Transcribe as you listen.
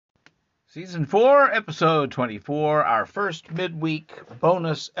Season 4, Episode 24, our first midweek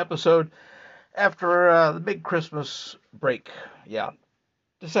bonus episode after the big Christmas break. Yeah,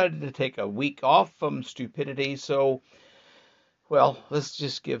 decided to take a week off from stupidity, so, well, let's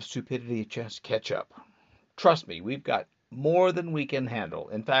just give stupidity a chance to catch up. Trust me, we've got more than we can handle.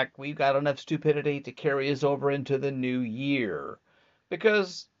 In fact, we've got enough stupidity to carry us over into the new year.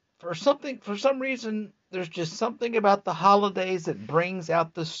 Because for some reason, there's just something about the holidays that brings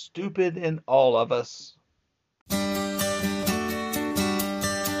out the stupid in all of us.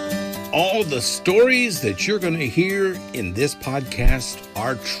 All the stories that you're going to hear in this podcast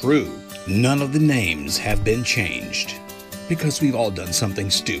are true. None of the names have been changed because we've all done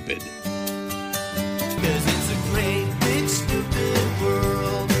something stupid. Because it's a great, big, stupid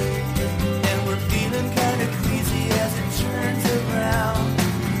world, and we're feeling kind of queasy as it turns around.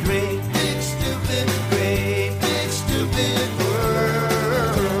 Great, big, stupid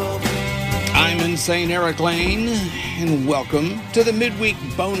world. I'm Insane Eric Lane, and welcome to the midweek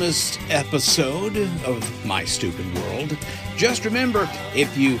bonus episode of My Stupid World. Just remember,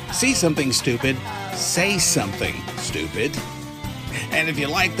 if you see something stupid, say something stupid. And if you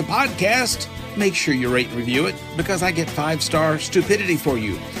like the podcast, make sure you rate and review it, because I get 5-star stupidity for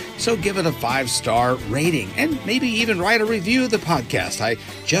you. So give it a 5-star rating, and maybe even write a review of the podcast. I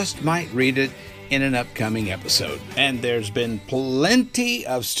just might read it in an upcoming episode. And there's been plenty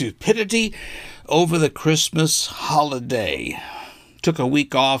of stupidity over the Christmas holiday. Took a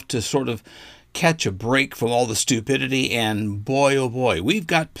week off to sort of catch a break from all the stupidity, and boy, oh boy, we've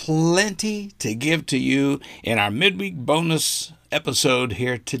got plenty to give to you in our midweek bonus episode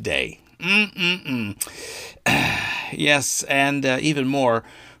here today. Yes, and even more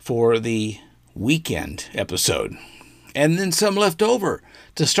for the weekend episode. And then some left over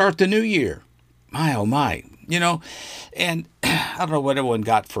to start the new year. My, oh my. And I don't know what everyone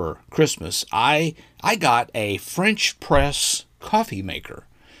got for Christmas. I got a French press coffee maker.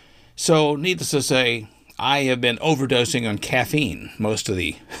 So, needless to say, I have been overdosing on caffeine most of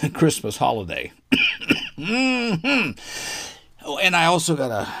the Christmas holiday. Oh, and I also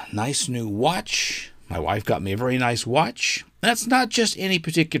got a nice new watch. My wife got me a very nice watch. That's not just any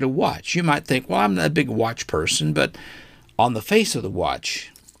particular watch. You might think, well, I'm not a big watch person, but on the face of the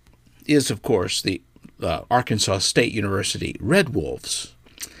watch is, of course, the Arkansas State University Red Wolves.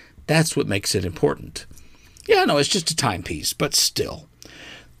 That's what makes it important. Yeah, no, it's just a timepiece, but still.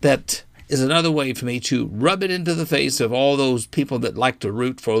 That is another way for me to rub it into the face of all those people that like to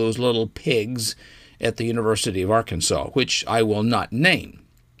root for those little pigs at the University of Arkansas, which I will not name.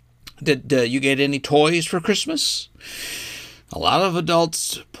 Did you get any toys for Christmas? A lot of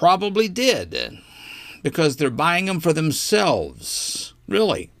adults probably did, because they're buying them for themselves.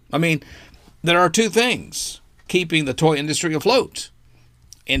 Really. I mean, there are two things keeping the toy industry afloat: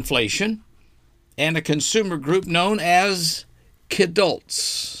 inflation and a consumer group known as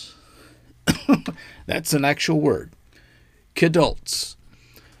kidults. That's an actual word. Kidults.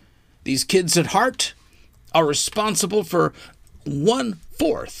 These kids at heart are responsible for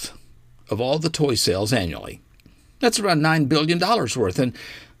 1/4 of all the toy sales annually. That's around $9 billion worth, and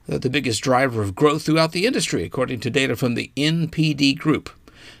the biggest driver of growth throughout the industry, according to data from the NPD Group.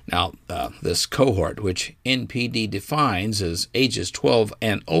 Now, this cohort, which NPD defines as ages 12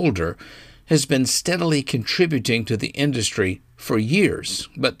 and older, has been steadily contributing to the industry for years,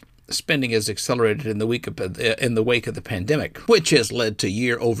 but spending has accelerated in the wake of the pandemic, which has led to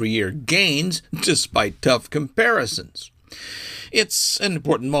year-over-year gains despite tough comparisons. It's an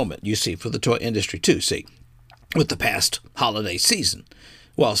important moment, you see, for the toy industry too, with the past holiday season.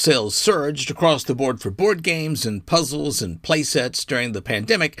 While sales surged across the board for board games and puzzles and playsets during the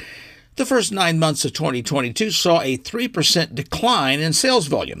pandemic, the first 9 months of 2022 saw a 3% decline in sales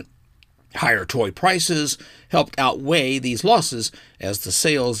volume. Higher toy prices helped outweigh these losses, as the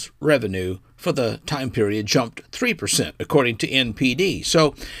sales revenue for the time period jumped 3%, according to NPD.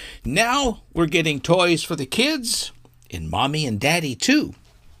 So now we're getting toys for the kids and mommy and daddy too.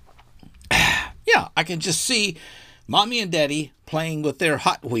 Yeah, I can just see mommy and daddy playing with their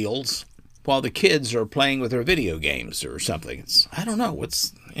Hot Wheels while the kids are playing with their video games or something. I don't know.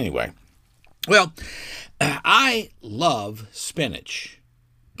 Anyway. Well, I love spinach.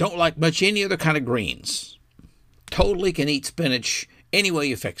 Don't like much any other kind of greens. Totally can eat spinach any way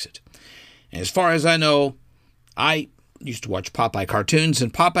you fix it. And as far as I know, I used to watch Popeye cartoons,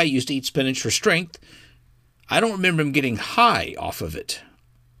 and Popeye used to eat spinach for strength. I don't remember him getting high off of it.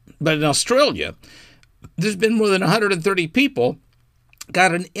 But in Australia, there's been more than 130 people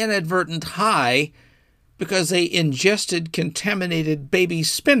got an inadvertent high because they ingested contaminated baby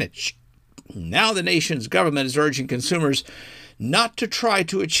spinach. Now the nation's government is urging consumers not to try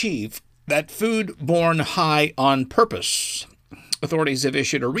to achieve that food-borne high on purpose. Authorities have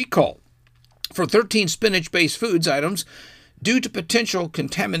issued a recall for 13 spinach-based foods items due to potential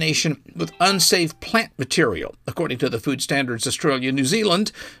contamination with unsafe plant material, according to the Food Standards Australia New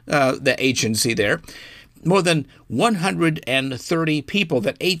Zealand, the agency there. More than 130 people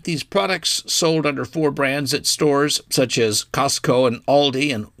that ate these products, sold under 4 brands at stores such as Costco and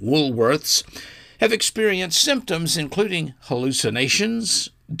Aldi and Woolworths, have experienced symptoms including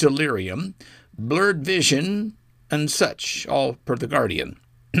hallucinations, delirium, blurred vision, and such, all per The Guardian.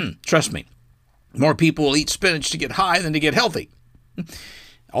 Trust me, more people will eat spinach to get high than to get healthy.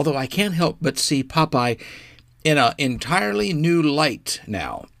 Although I can't help but see Popeye in an entirely new light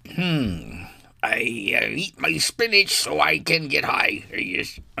now. I eat my spinach so I can get high.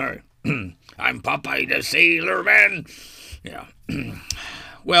 Yes. I'm Popeye the Sailor Man. Yeah.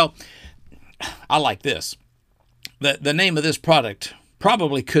 Well, I like this. The name of this product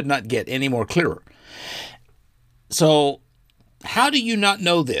probably could not get any more clearer. So, how do you not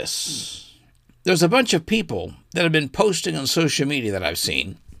know this? There's a bunch of people that have been posting on social media that I've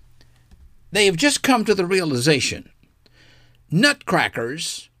seen. They have just come to the realization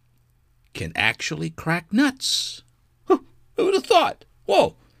nutcrackers can actually crack nuts. Who would have thought?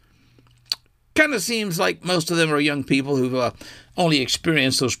 Whoa. Kind of seems like most of them are young people who've only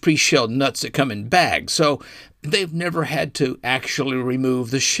experienced those pre-shelled nuts that come in bags, so they've never had to actually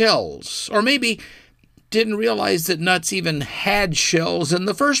remove the shells. Or maybe didn't realize that nuts even had shells in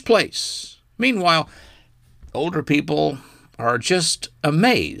the first place. Meanwhile, older people are just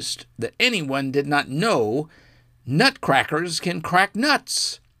amazed that anyone did not know nutcrackers can crack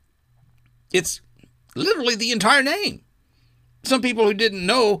nuts. It's literally the entire name. Some people who didn't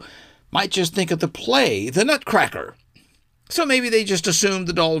know might just think of the play, The Nutcracker. So maybe they just assumed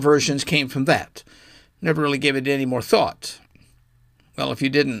the doll versions came from that. Never really gave it any more thought. Well, if you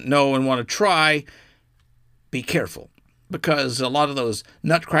didn't know and want to try, be careful. Because a lot of those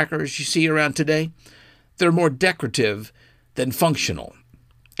nutcrackers you see around today, they're more decorative than functional.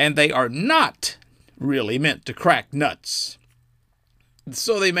 And they are not really meant to crack nuts.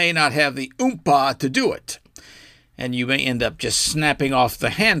 So they may not have the oompa to do it. And you may end up just snapping off the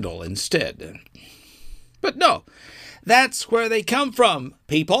handle instead. But no, that's where they come from,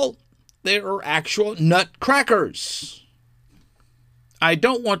 people. They are actual nutcrackers. I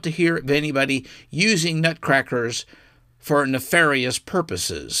don't want to hear of anybody using nutcrackers for nefarious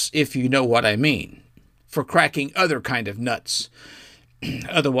purposes, if you know what I mean. For cracking other kind of nuts.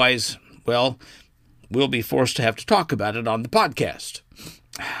 Otherwise, well, we'll be forced to have to talk about it on the podcast.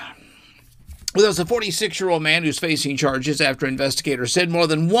 Well, there's a 46-year-old man who's facing charges after investigators said more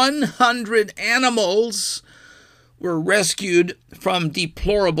than 100 animals were rescued from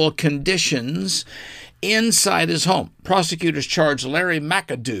deplorable conditions inside his home. Prosecutors charged Larry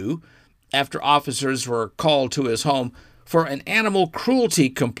McAdoo after officers were called to his home for an animal cruelty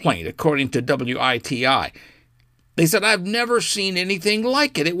complaint, according to WITI. They said, "I've never seen anything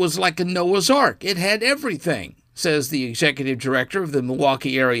like it. It was like a Noah's Ark. It had everything," says the executive director of the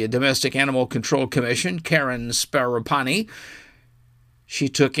Milwaukee Area Domestic Animal Control Commission, Karen Sparapani. She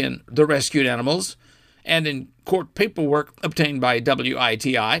took in the rescued animals, and in court paperwork obtained by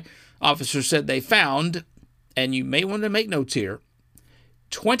WITI, officers said they found, and you may want to make notes here,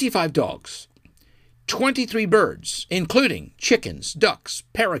 25 dogs, 23 birds, including chickens, ducks,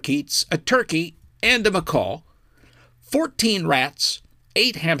 parakeets, a turkey, and a macaw, 14 rats,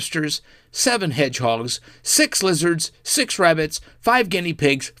 8 hamsters, 7 hedgehogs, 6 lizards, 6 rabbits, 5 guinea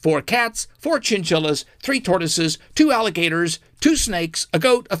pigs, 4 cats, 4 chinchillas, 3 tortoises, 2 alligators, 2 snakes, a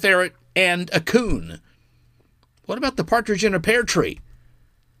goat, a ferret, and a coon. What about the partridge in a pear tree?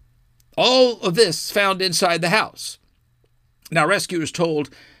 All of this found inside the house. Now, rescuers told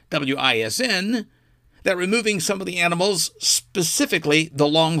WISN that removing some of the animals, specifically the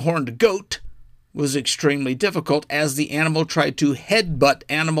longhorned goat, was extremely difficult as the animal tried to headbutt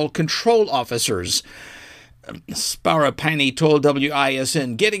animal control officers. Sparapani told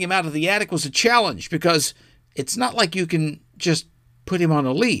WISN getting him out of the attic was a challenge because it's not like you can just put him on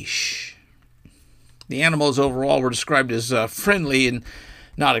a leash. The animals overall were described as friendly and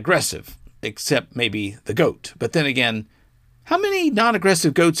not aggressive, except maybe the goat. But then again, how many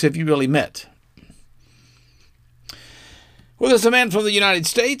non-aggressive goats have you really met? Well, there's a man from the United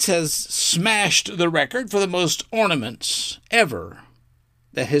States has smashed the record for the most ornaments ever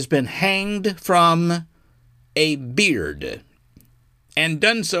that has been hanged from a beard, and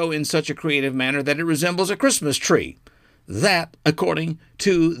done so in such a creative manner that it resembles a Christmas tree. That, according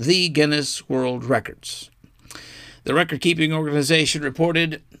to the Guinness World Records. The record-keeping organization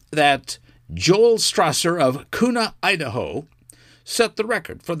reported that Joel Strasser of Kuna, Idaho, set the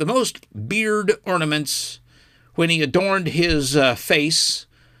record for the most beard ornaments when he adorned his face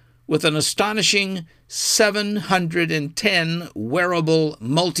with an astonishing 710 wearable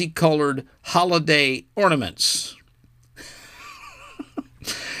multicolored holiday ornaments.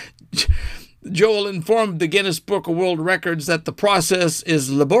 Joel informed the Guinness Book of World Records that the process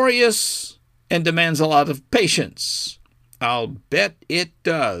is laborious and demands a lot of patience. I'll bet it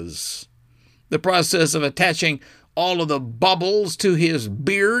does. The process of attaching all of the bubbles to his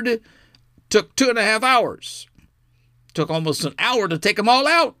beard took 2.5 hours. Took almost an hour to take them all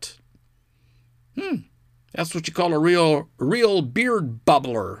out. That's what you call a real beard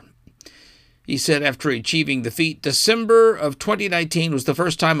bubbler. He said after achieving the feat, December of 2019 was the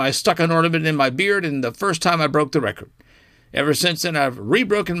first time I stuck an ornament in my beard and the first time I broke the record. Ever since then, I've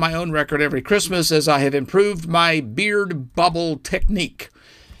rebroken my own record every Christmas as I have improved my beard bubble technique.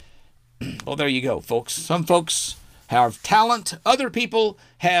 Well, there you go, folks. Some folks have talent. Other people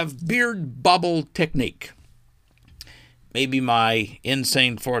have beard bubble technique. Maybe my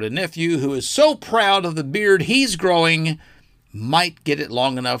insane Florida nephew, who is so proud of the beard he's growing, might get it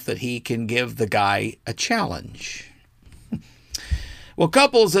long enough that he can give the guy a challenge. Well,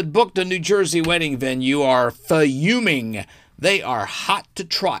 couples that booked a New Jersey wedding venue are fuming. They are hot to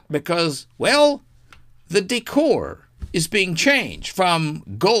trot because, well, the decor is being changed from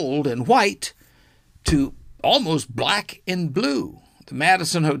gold and white to almost black and blue. The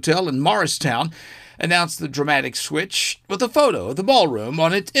Madison Hotel in Morristown announced the dramatic switch with a photo of the ballroom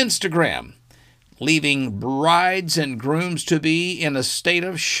on its Instagram, leaving brides and grooms to be in a state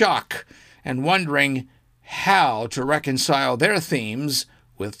of shock and wondering how to reconcile their themes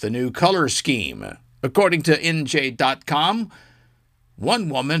with the new color scheme. According to NJ.com, one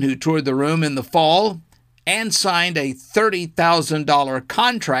woman who toured the room in the fall and signed a $30,000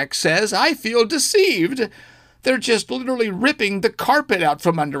 contract says, "I feel deceived. They're just literally ripping the carpet out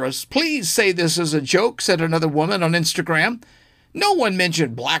from under us. Please say this is a joke," said another woman on Instagram. "No one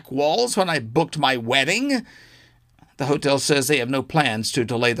mentioned black walls when I booked my wedding." The hotel says they have no plans to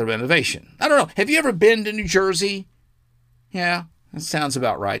delay the renovation. I don't know. Have you ever been to New Jersey? Yeah, that sounds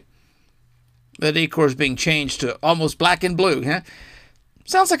about right. The decor is being changed to almost black and blue. Huh?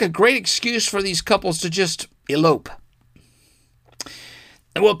 Sounds like a great excuse for these couples to just elope.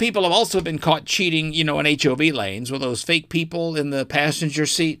 Well, people have also been caught cheating, in HOV lanes with those fake people in the passenger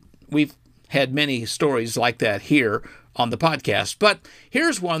seat. We've had many stories like that here on the podcast. But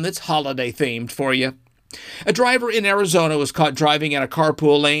here's one that's holiday themed for you. A driver in Arizona was caught driving in a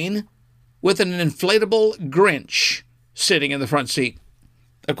carpool lane with an inflatable Grinch sitting in the front seat.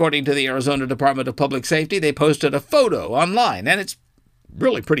 According to the Arizona Department of Public Safety, they posted a photo online, and it's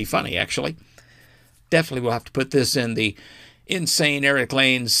really pretty funny, actually. Definitely will have to put this in the Insane Eric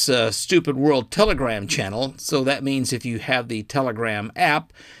Lane's Stupid World Telegram channel. So that means if you have the Telegram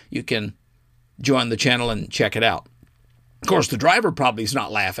app, you can join the channel and check it out. Of course, the driver probably is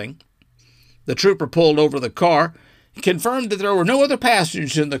not laughing. The trooper pulled over the car, confirmed that there were no other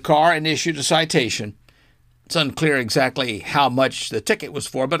passengers in the car, and issued a citation. It's unclear exactly how much the ticket was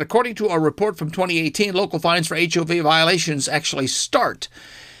for, but according to a report from 2018, local fines for HOV violations actually start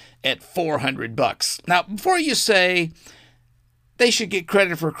at $400. Now, before you say they should get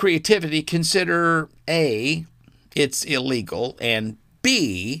credit for creativity, consider A, it's illegal, and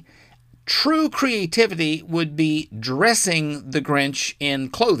B, true creativity would be dressing the Grinch in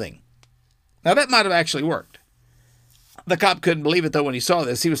clothing. Now, that might have actually worked. The cop couldn't believe it, though, when he saw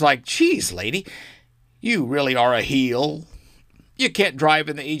this. He was like, "Geez, lady, you really are a heel. You can't drive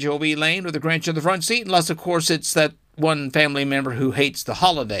in the HOV lane with the Grinch in the front seat unless, of course, it's that one family member who hates the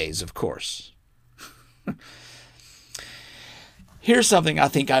holidays, of course." Here's something I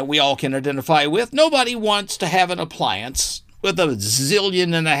think we all can identify with. Nobody wants to have an appliance with 1.5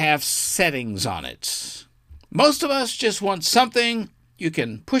 zillion settings on it. Most of us just want something you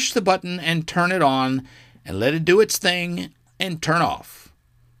can push the button and turn it on and let it do its thing and turn off.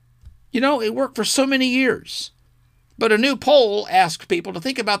 It worked for so many years. But a new poll asked people to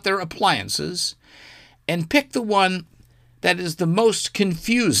think about their appliances and pick the one that is the most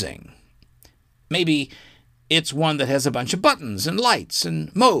confusing. Maybe it's one that has a bunch of buttons and lights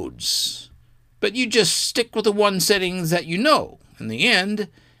and modes, but you just stick with the one settings that you know. In the end,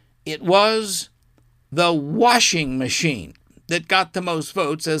 it was the washing machine that got the most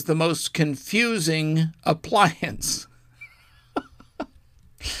votes as the most confusing appliance.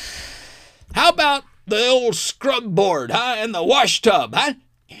 How about the old scrub board, and the wash tub,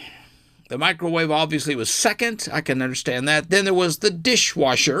 The microwave obviously was second. I can understand that. Then there was the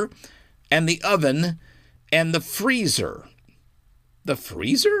dishwasher and the oven and the freezer. The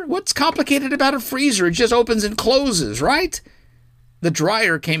freezer? What's complicated about a freezer? It just opens and closes, right? The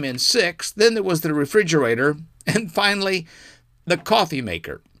dryer came in sixth. Then there was the refrigerator. And finally, the coffee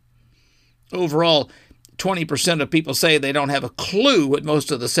maker. Overall, 20% of people say they don't have a clue what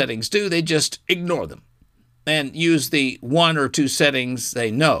most of the settings do. They just ignore them and use the one or two settings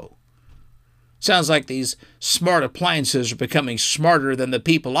they know. Sounds like these smart appliances are becoming smarter than the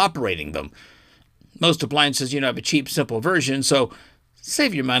people operating them. Most appliances, have a cheap, simple version, so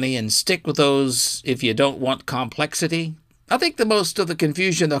save your money and stick with those if you don't want complexity. I think the most of the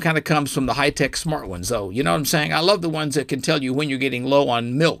confusion, though, kind of comes from the high-tech smart ones, though. You know what I'm saying? I love the ones that can tell you when you're getting low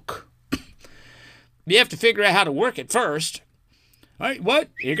on milk. You have to figure out how to work it first. All right, what?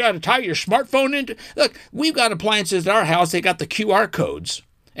 You got to tie your smartphone into... Look, we've got appliances at our house. They got the QR codes.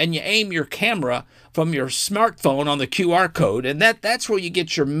 And you aim your camera from your smartphone on the QR code, and that's where you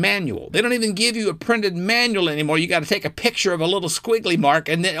get your manual. They don't even give you a printed manual anymore. You got to take a picture of a little squiggly mark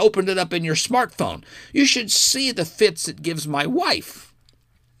and then open it up in your smartphone. You should see the fits it gives my wife.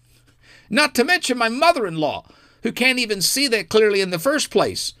 Not to mention my mother-in-law, who can't even see that clearly in the first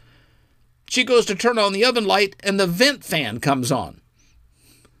place. She goes to turn on the oven light, and the vent fan comes on.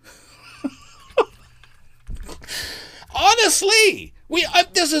 Honestly,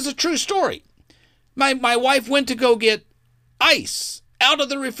 this is a true story. My wife went to go get ice out of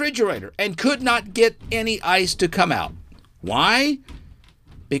the refrigerator and could not get any ice to come out. Why?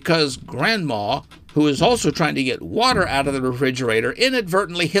 Because Grandma, who is also trying to get water out of the refrigerator,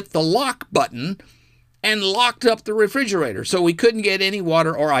 inadvertently hit the lock button and locked up the refrigerator, so we couldn't get any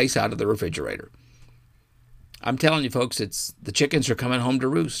water or ice out of the refrigerator. I'm telling you, folks, the chickens are coming home to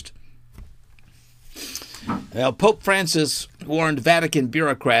roost. Well, Pope Francis warned Vatican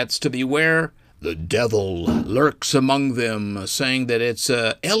bureaucrats to beware the devil lurks among them, saying that it's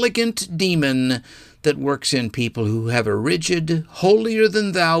an elegant demon that works in people who have a rigid,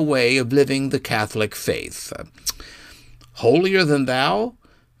 holier-than-thou way of living the Catholic faith. Holier than thou?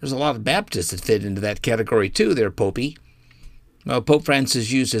 There's a lot of Baptists that fit into that category too there, Popey. Well, Pope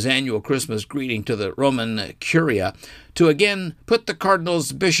Francis used his annual Christmas greeting to the Roman Curia to again put the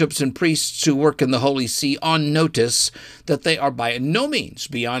cardinals, bishops, and priests who work in the Holy See on notice that they are by no means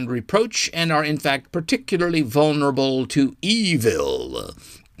beyond reproach and are in fact particularly vulnerable to evil.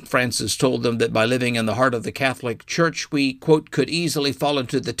 Francis told them that by living in the heart of the Catholic Church, we, quote, could easily fall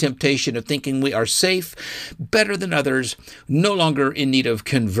into the temptation of thinking we are safe, better than others, no longer in need of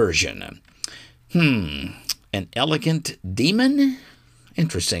conversion. An elegant demon?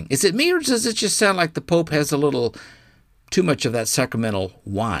 Interesting. Is it me, or does it just sound like the Pope has a little too much of that sacramental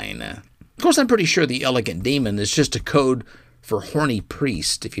wine? Of course, I'm pretty sure the elegant demon is just a code for horny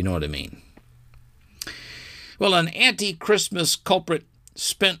priest, if you know what I mean. Well, an anti-Christmas culprit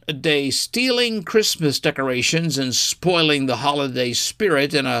spent a day stealing Christmas decorations and spoiling the holiday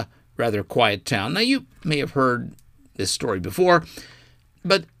spirit in a rather quiet town. Now, you may have heard this story before,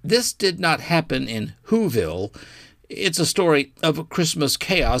 but this did not happen in Whoville. It's a story of Christmas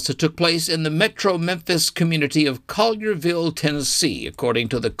chaos that took place in the Metro Memphis community of Collierville, Tennessee, according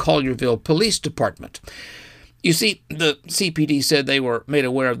to the Collierville Police Department. You see, the CPD said they were made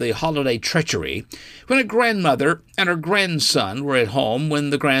aware of the holiday treachery when a grandmother and her grandson were at home when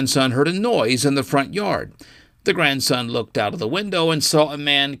the grandson heard a noise in the front yard. The grandson looked out of the window and saw a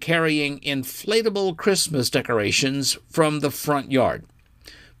man carrying inflatable Christmas decorations from the front yard.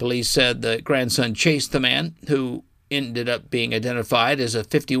 Police said the grandson chased the man, who ended up being identified as a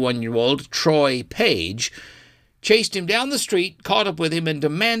 51-year-old Troy Page, chased him down the street, caught up with him, and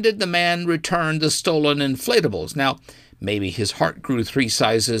demanded the man return the stolen inflatables. Now, maybe his heart grew 3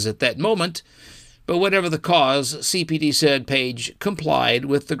 sizes at that moment, but whatever the cause, CPD said Page complied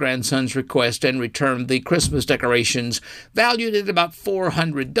with the grandson's request and returned the Christmas decorations, valued at about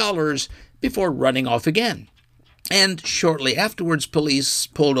 $400, before running off again. And shortly afterwards, police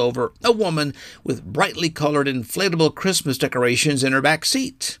pulled over a woman with brightly colored inflatable Christmas decorations in her back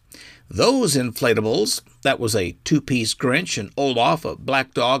seat. Those inflatables, that was a 2-piece Grinch, an Olaf, a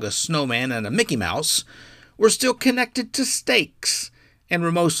black dog, a snowman, and a Mickey Mouse, were still connected to stakes and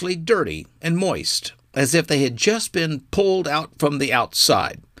were mostly dirty and moist, as if they had just been pulled out from the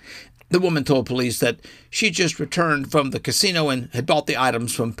outside. The woman told police that she just returned from the casino and had bought the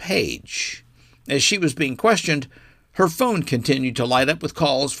items from Page. As she was being questioned, her phone continued to light up with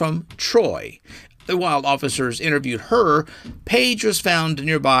calls from Troy. While officers interviewed her, Page was found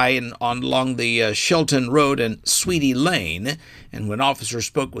nearby and along the Shelton Road and Sweetie Lane, and when officers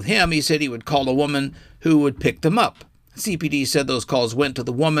spoke with him, he said he would call a woman who would pick them up. CPD said those calls went to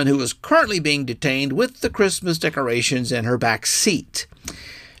the woman who was currently being detained with the Christmas decorations in her back seat.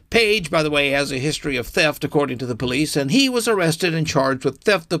 Page, by the way, has a history of theft, according to the police, and he was arrested and charged with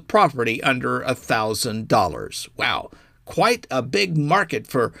theft of property under $1,000. Wow, quite a big market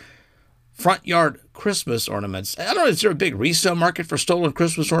for front yard Christmas ornaments. I don't know, is there a big resale market for stolen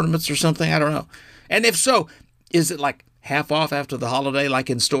Christmas ornaments or something? I don't know. And if so, is it like half off after the holiday like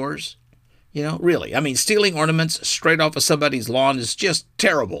in stores? You know, really. I mean, stealing ornaments straight off of somebody's lawn is just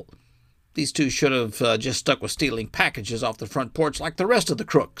terrible. These two should have just stuck with stealing packages off the front porch like the rest of the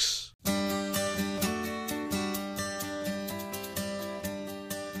crooks.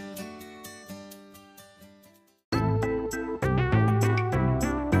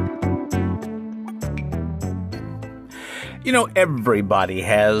 You know, everybody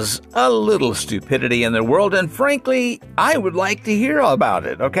has a little stupidity in their world, and frankly, I would like to hear about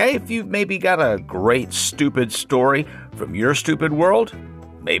it, okay? If you've maybe got a great stupid story from your stupid world,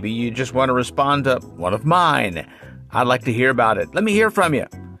 maybe you just want to respond to one of mine. I'd like to hear about it. Let me hear from you.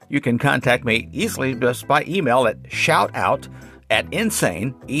 You can contact me easily just by email at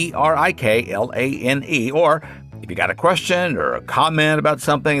shoutout@insane, ERIKLANE, or if you got a question or a comment about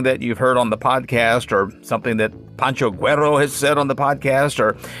something that you've heard on the podcast or something that Pancho Guerrero has said on the podcast,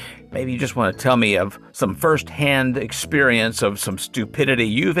 or maybe you just want to tell me of some first-hand experience of some stupidity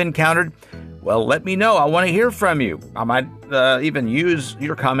you've encountered, well, let me know. I want to hear from you. I might even use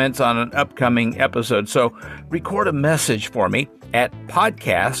your comments on an upcoming episode. So record a message for me at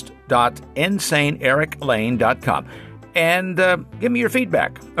podcast.insaneericlane.com and give me your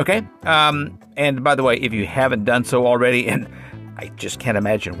feedback, okay? And by the way, if you haven't done so already, and I just can't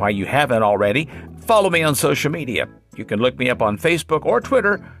imagine why you haven't already, follow me on social media. You can look me up on Facebook or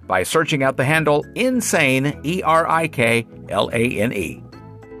Twitter by searching out the handle Insane, ERIKLANE.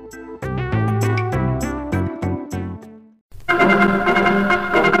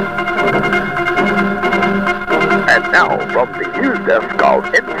 And now, from the news desk of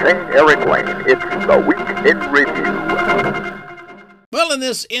Insane Eric Lane, it's the Week in Review. Well, in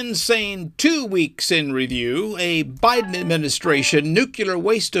this insane 2 weeks in review, a Biden administration nuclear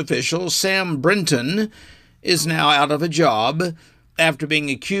waste official, Sam Brinton, is now out of a job after being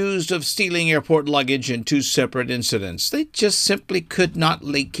accused of stealing airport luggage in 2 separate incidents. They just simply could not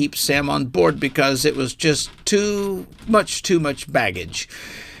keep Sam on board because it was just too much baggage.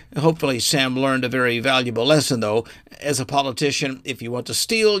 Hopefully Sam learned a very valuable lesson, though. As a politician, if you want to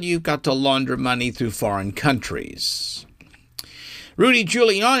steal, you've got to launder money through foreign countries. Rudy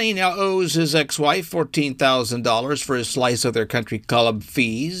Giuliani now owes his ex-wife $14,000 for his slice of their country club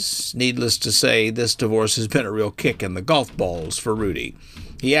fees. Needless to say, this divorce has been a real kick in the golf balls for Rudy.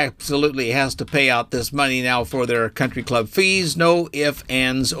 He absolutely has to pay out this money now for their country club fees. No ifs,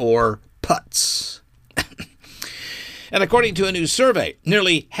 ands, or puts. And according to a new survey,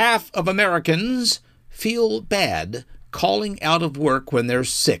 nearly half of Americans feel bad calling out of work when they're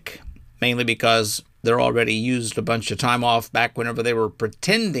sick, mainly because they're already used a bunch of time off back whenever they were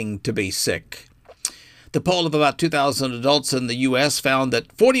pretending to be sick. The poll of about 2,000 adults in the U.S. found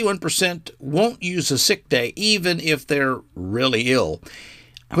that 41% won't use a sick day even if they're really ill,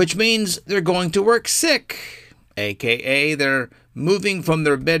 which means they're going to work sick, a.k.a. they're moving from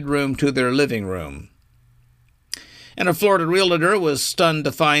their bedroom to their living room. And a Florida realtor was stunned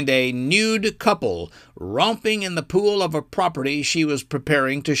to find a nude couple romping in the pool of a property she was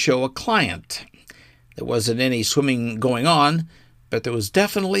preparing to show a client. There wasn't any swimming going on, but there was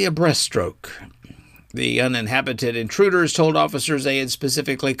definitely a breaststroke. The uninhabited intruders told officers they had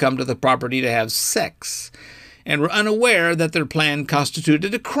specifically come to the property to have sex and were unaware that their plan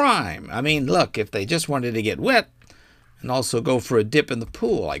constituted a crime. I mean, look, if they just wanted to get wet and also go for a dip in the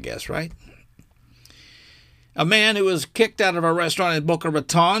pool, I guess, right? A man who was kicked out of a restaurant in Boca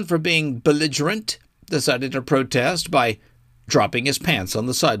Raton for being belligerent decided to protest by dropping his pants on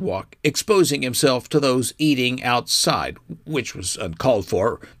the sidewalk, exposing himself to those eating outside, which was uncalled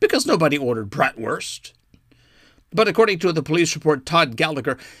for because nobody ordered bratwurst. But according to the police report, Todd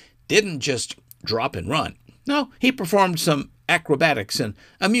Gallagher didn't just drop and run. No, he performed some acrobatics and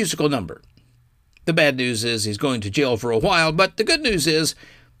a musical number. The bad news is he's going to jail for a while, but the good news is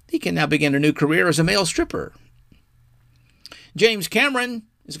he can now begin a new career as a male stripper. James Cameron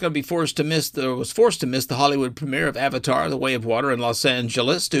is going to be forced to miss the Hollywood premiere of Avatar: The Way of Water in Los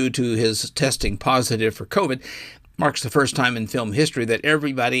Angeles due to his testing positive for COVID. Marks the first time in film history that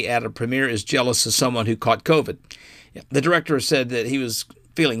everybody at a premiere is jealous of someone who caught COVID. The director said that he was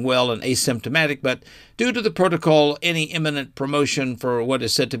feeling well and asymptomatic, but due to the protocol, any imminent promotion for what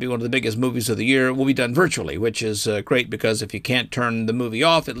is said to be one of the biggest movies of the year will be done virtually, which is great because if you can't turn the movie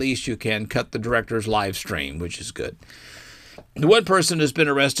off, at least you can cut the director's live stream, which is good. The one person has been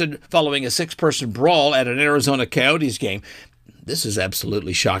arrested following a 6-person brawl at an Arizona Coyotes game. This is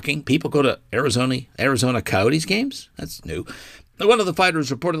absolutely shocking. People go to Arizona Coyotes games? That's new. One of the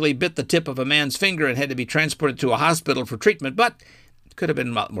fighters reportedly bit the tip of a man's finger and had to be transported to a hospital for treatment, but it could have been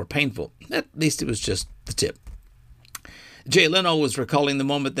a lot more painful. At least it was just the tip. Jay Leno was recalling the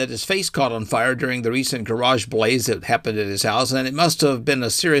moment that his face caught on fire during the recent garage blaze that happened at his house, and it must have been a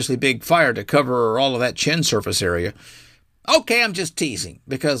seriously big fire to cover all of that chin surface area. Okay, I'm just teasing,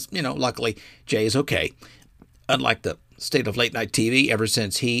 because, luckily, Jay's okay. Unlike the state of late-night TV ever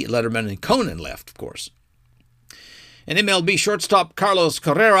since he, Letterman, and Conan left, of course. And MLB shortstop Carlos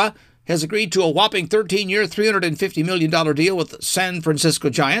Carrera has agreed to a whopping 13-year, $350 million deal with the San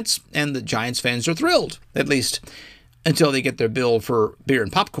Francisco Giants, and the Giants fans are thrilled, at least until they get their bill for beer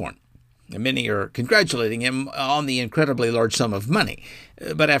and popcorn. And many are congratulating him on the incredibly large sum of money.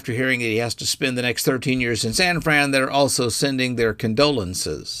 But after hearing that he has to spend the next 13 years in San Fran, they're also sending their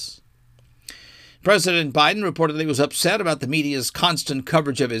condolences. President Biden reportedly was upset about the media's constant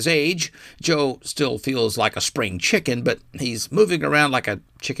coverage of his age. Joe still feels like a spring chicken, but he's moving around like a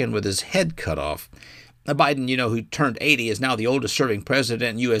chicken with his head cut off. Biden, who turned 80, is now the oldest serving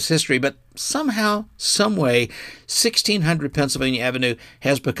president in U.S. history, but somehow, someway, 1600 Pennsylvania Avenue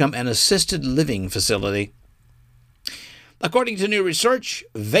has become an assisted living facility. According to new research,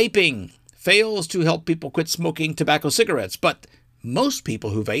 vaping fails to help people quit smoking tobacco cigarettes, but most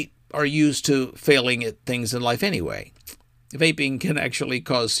people who vape are used to failing at things in life anyway. Vaping can actually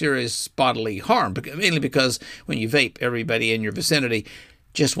cause serious bodily harm, mainly because when you vape, everybody in your vicinity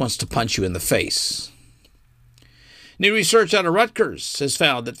just wants to punch you in the face. New research out of Rutgers has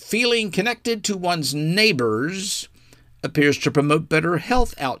found that feeling connected to one's neighbors appears to promote better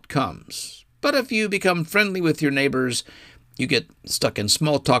health outcomes. But if you become friendly with your neighbors, you get stuck in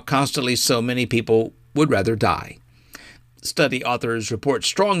small talk constantly, so many people would rather die. Study authors report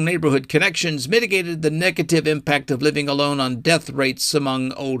strong neighborhood connections mitigated the negative impact of living alone on death rates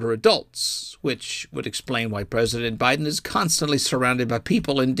among older adults, which would explain why President Biden is constantly surrounded by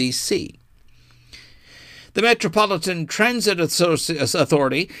people in D.C. The Metropolitan Transit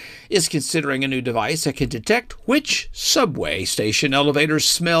Authority is considering a new device that can detect which subway station elevators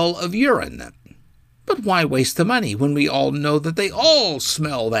smell of urine. But why waste the money when we all know that they all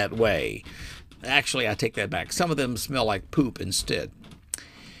smell that way? Actually, I take that back. Some of them smell like poop instead.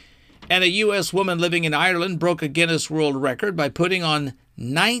 And a U.S. woman living in Ireland broke a Guinness World Record by putting on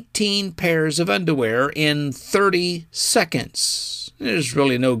 19 pairs of underwear in 30 seconds. There's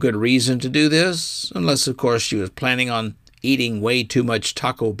really no good reason to do this, unless, of course, she was planning on eating way too much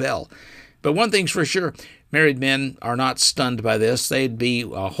Taco Bell. But one thing's for sure, married men are not stunned by this. They'd be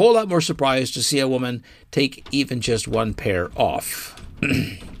a whole lot more surprised to see a woman take even just one pair off.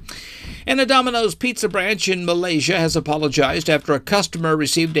 And a Domino's pizza branch in Malaysia has apologized after a customer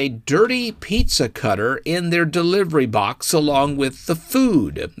received a dirty pizza cutter in their delivery box along with the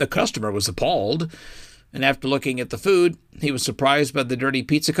food. The customer was appalled, and after looking at the food, he was surprised by the dirty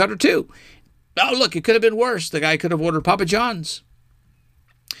pizza cutter too. Oh, look, it could have been worse. The guy could have ordered Papa John's.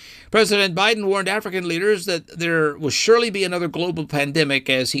 President Biden warned African leaders that there will surely be another global pandemic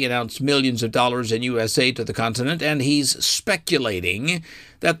as he announced millions of dollars in U.S. aid to the continent, and he's speculating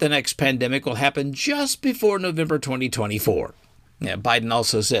that the next pandemic will happen just before November 2024. Biden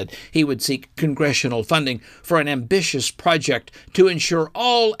also said he would seek congressional funding for an ambitious project to ensure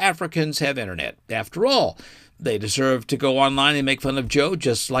all Africans have internet. After all, they deserve to go online and make fun of Joe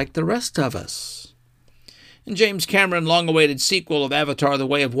just like the rest of us. And James Cameron's long-awaited sequel of Avatar: The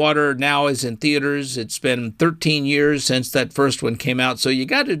Way of Water now is in theaters. It's been 13 years since that first one came out, so you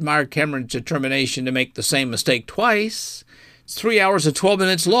got to admire Cameron's determination to make the same mistake twice. It's 3 hours and 12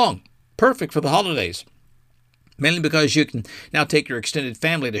 minutes long. Perfect for the holidays. Mainly because you can now take your extended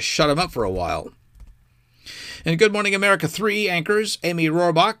family to shut them up for a while. And Good Morning America 3 anchors Amy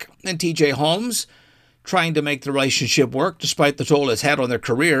Rohrbach and T.J. Holmes trying to make the relationship work despite the toll it's had on their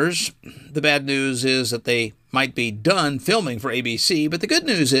careers. The bad news is that they might be done filming for ABC, but the good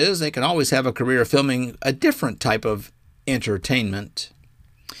news is they can always have a career filming a different type of entertainment.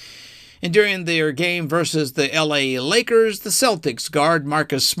 And during their game versus the LA Lakers, the Celtics guard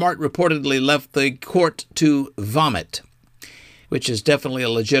Marcus Smart reportedly left the court to vomit, which is definitely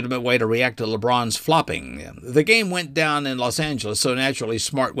a legitimate way to react to LeBron's flopping. The game went down in Los Angeles, so naturally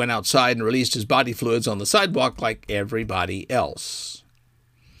Smart went outside and released his body fluids on the sidewalk like everybody else.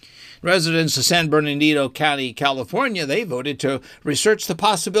 Residents of San Bernardino County, California, they voted to research the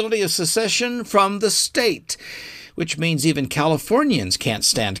possibility of secession from the state, which means even Californians can't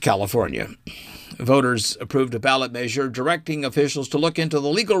stand California. Voters approved a ballot measure directing officials to look into the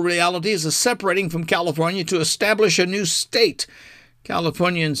legal realities of separating from California to establish a new state.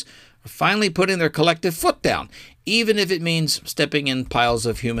 Californians are finally putting their collective foot down, even if it means stepping in piles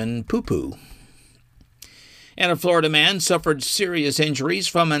of human poo-poo. And a Florida man suffered serious injuries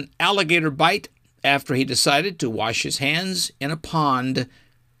from an alligator bite after he decided to wash his hands in a pond. Of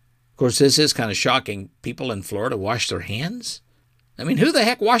course, this is kind of shocking. People in Florida wash their hands? I mean, who the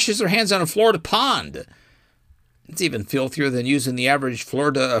heck washes their hands in a Florida pond? It's even filthier than using the average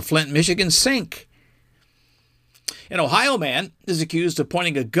Flint, Michigan sink. An Ohio man is accused of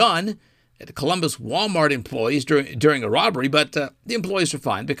pointing a gun at Columbus Walmart employees during a robbery, but the employees are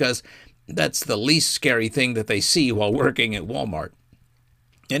fine because that's the least scary thing that they see while working at Walmart.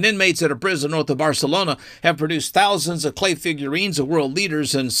 And inmates at a prison north of Barcelona have produced thousands of clay figurines of world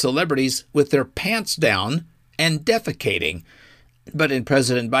leaders and celebrities with their pants down and defecating. But in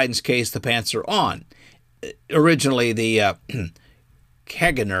President Biden's case, the pants are on. Originally, the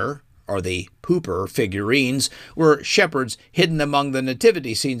Kagener, or the pooper figurines, were shepherds hidden among the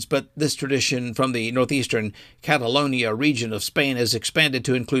nativity scenes, but this tradition from the northeastern Catalonia region of Spain has expanded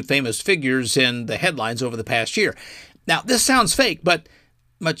to include famous figures in the headlines over the past year. Now, this sounds fake, but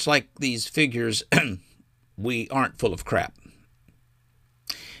much like these figures, we aren't full of crap.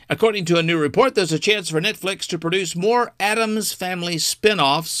 According to a new report, there's a chance for Netflix to produce more Addams Family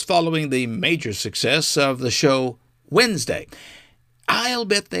spin-offs following the major success of the show Wednesday. I'll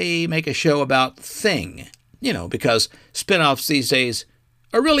bet they make a show about Thing, because spin-offs these days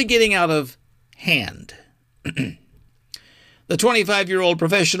are really getting out of hand. The 25-year-old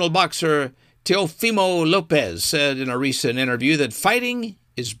professional boxer Teofimo Lopez said in a recent interview that fighting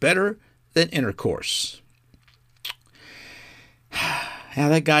is better than intercourse. Yeah,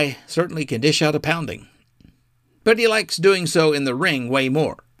 that guy certainly can dish out a pounding. But he likes doing so in the ring way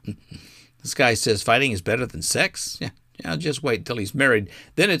more. This guy says fighting is better than sex? Yeah, just wait till he's married.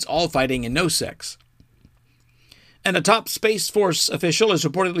 Then it's all fighting and no sex. And a top Space Force official is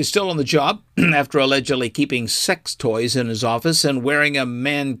reportedly still on the job after allegedly keeping sex toys in his office and wearing a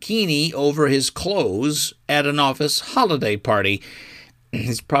mankini over his clothes at an office holiday party.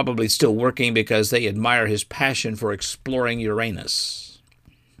 He's probably still working because they admire his passion for exploring Uranus.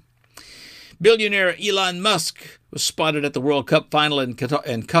 Billionaire Elon Musk was spotted at the World Cup final in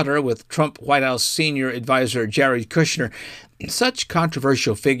Qatar with Trump White House senior advisor Jared Kushner. Such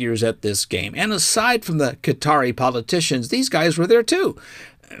controversial figures at this game. And aside from the Qatari politicians, these guys were there too.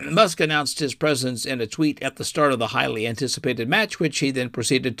 Musk announced his presence in a tweet at the start of the highly anticipated match, which he then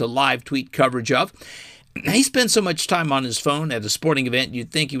proceeded to live tweet coverage of. He spent so much time on his phone at a sporting event,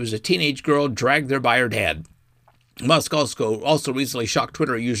 you'd think he was a teenage girl dragged there by her dad. Musk also recently shocked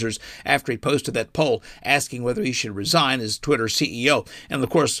Twitter users after he posted that poll asking whether he should resign as Twitter CEO. And, of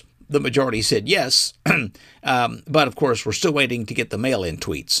course, the majority said yes. But, of course, we're still waiting to get the mail-in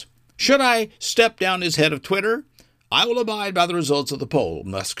tweets. Should I step down as head of Twitter? I will abide by the results of the poll,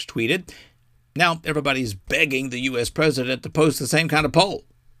 Musk tweeted. Now everybody's begging the U.S. president to post the same kind of poll.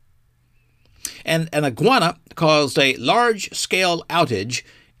 And an iguana caused a large-scale outage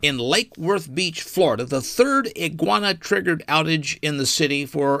in Lake Worth Beach, Florida, the third iguana-triggered outage in the city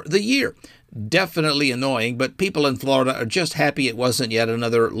for the year. Definitely annoying, but people in Florida are just happy it wasn't yet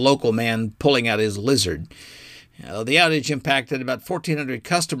another local man pulling out his lizard. The outage impacted about 1,400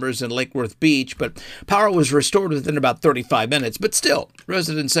 customers in Lake Worth Beach, but power was restored within about 35 minutes. But still,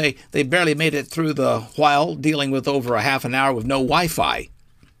 residents say they barely made it through the while dealing with over a half an hour with no Wi-Fi.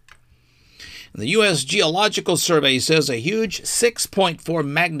 The U.S. Geological Survey says a huge 6.4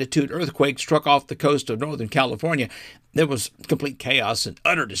 magnitude earthquake struck off the coast of Northern California. There was complete chaos and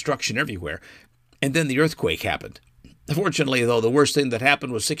utter destruction everywhere. And then the earthquake happened. Fortunately, though, the worst thing that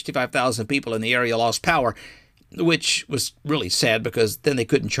happened was 65,000 people in the area lost power, which was really sad because then they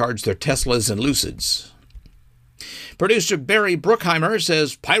couldn't charge their Teslas and Lucids. Producer Barry Bruckheimer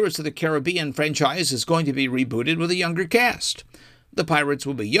says Pirates of the Caribbean franchise is going to be rebooted with a younger cast. The pirates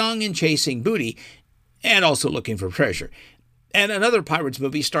will be young and chasing booty, and also looking for treasure. And another Pirates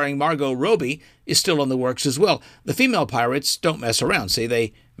movie starring Margot Robbie is still in the works as well. The female pirates don't mess around. See,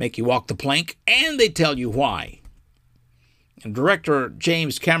 they make you walk the plank, and they tell you why. And director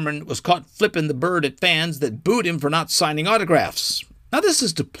James Cameron was caught flipping the bird at fans that booed him for not signing autographs. Now, this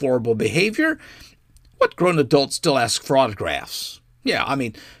is deplorable behavior. What grown adults still ask for autographs? Yeah, I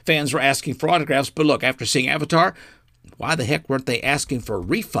mean, fans were asking for autographs, but look, after seeing Avatar, why the heck weren't they asking for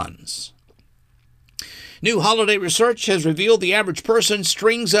refunds? New holiday research has revealed the average person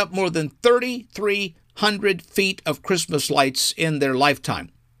strings up more than 3,300 feet of Christmas lights in their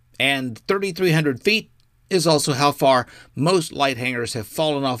lifetime. And 3,300 feet is also how far most light hangers have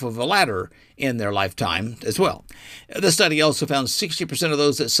fallen off of a ladder in their lifetime as well. The study also found 60% of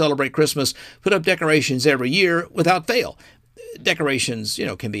those that celebrate Christmas put up decorations every year without fail. Decorations,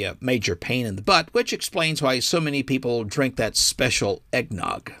 can be a major pain in the butt, which explains why so many people drink that special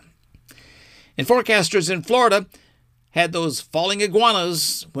eggnog. And forecasters in Florida had those falling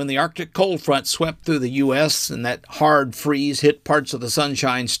iguanas when the Arctic cold front swept through the U.S. and that hard freeze hit parts of the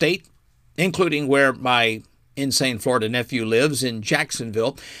Sunshine State, including where my insane Florida nephew lives in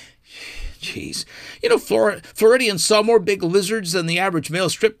Jacksonville. Jeez. You know, Floridians saw more big lizards than the average male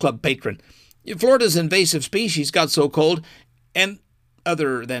strip club patron. Florida's invasive species got so cold, and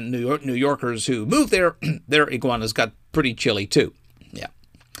other than New Yorkers who moved there, their iguanas got pretty chilly too. Yeah.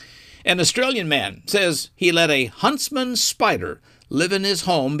 An Australian man says he let a huntsman spider live in his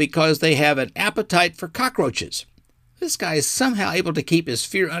home because they have an appetite for cockroaches. This guy is somehow able to keep his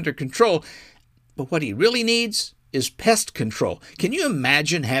fear under control, but what he really needs is pest control. Can you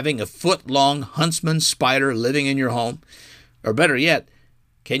imagine having a foot-long huntsman spider living in your home? Or better yet,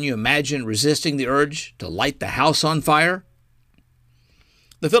 can you imagine resisting the urge to light the house on fire?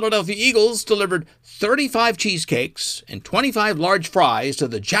 The Philadelphia Eagles delivered 35 cheesecakes and 25 large fries to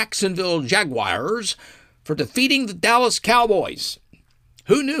the Jacksonville Jaguars for defeating the Dallas Cowboys.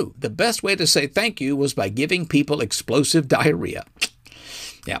 Who knew the best way to say thank you was by giving people explosive diarrhea?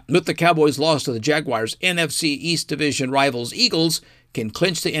 Yeah, with the Cowboys' loss to the Jaguars, NFC East Division rivals Eagles can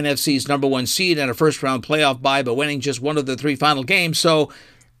clinch the NFC's number one seed and a first-round playoff bye by winning just one of the three final games, so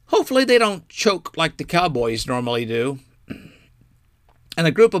hopefully they don't choke like the Cowboys normally do. And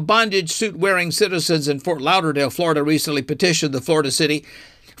a group of bondage suit-wearing citizens in Fort Lauderdale, Florida, recently petitioned the Florida city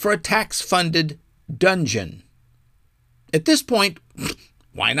for a tax-funded dungeon. At this point,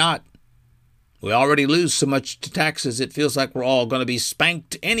 why not? We already lose so much to taxes, it feels like we're all going to be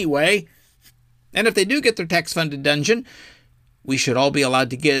spanked anyway. And if they do get their tax-funded dungeon, we should all be allowed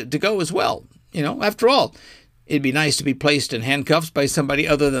to go as well. You know, after all, it'd be nice to be placed in handcuffs by somebody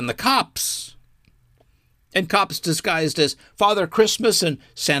other than the cops. And cops disguised as Father Christmas and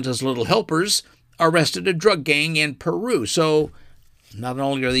Santa's Little Helpers arrested a drug gang in Peru. So not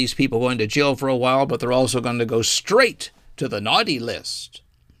only are these people going to jail for a while, but they're also going to go straight to the naughty list.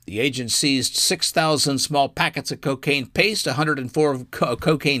 The agents seized 6,000 small packets of cocaine paste, 104 of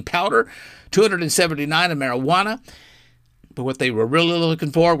cocaine powder, 279 of marijuana. But what they were really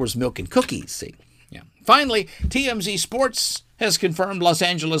looking for was milk and cookies, see. Yeah. Finally, TMZ Sports has confirmed Los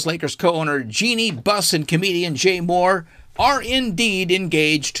Angeles Lakers co-owner Jeannie Buss and comedian Jay Moore are indeed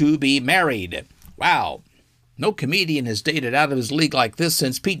engaged to be married. Wow. No comedian has dated out of his league like this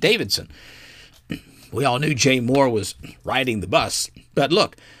since Pete Davidson. We all knew Jay Moore was riding the bus. But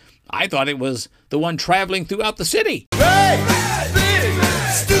look, I thought it was the one traveling throughout the city. Hey, big,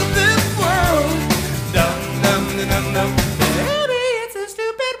 stupid world. Dum, dum, dum, dum. Baby, it's a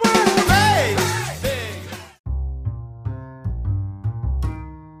stupid world. Hey, big.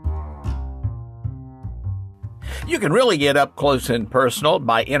 You can really get up close and personal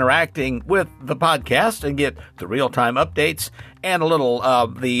by interacting with the podcast and get the real-time updates and a little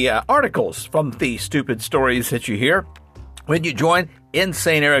of the articles from the stupid stories that you hear when you join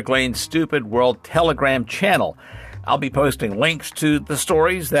Insane Eric Lane's Stupid World Telegram channel. I'll be posting links to the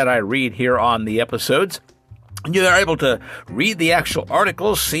stories that I read here on the episodes. You are able to read the actual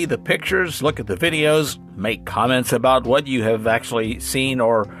articles, see the pictures, look at the videos, make comments about what you have actually seen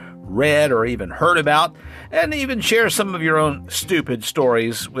or read or even heard about, and even share some of your own stupid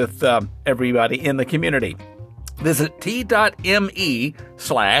stories with everybody in the community. Visit t.me/Insane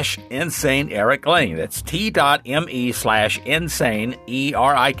Eric Lane. That's t.me/Insane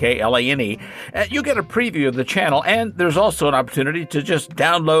ERIKLANE. You get a preview of the channel, and there's also an opportunity to just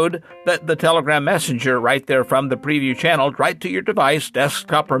download the Telegram Messenger right there from the preview channel right to your device,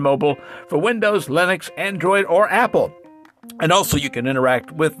 desktop or mobile, for Windows, Linux, Android, or Apple. And also you can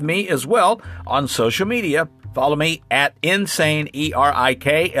interact with me as well on social media. Follow me at Insane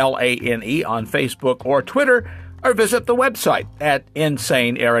ERIKLANE on Facebook or Twitter, or visit the website at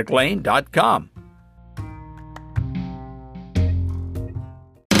InsaneEricLane.com.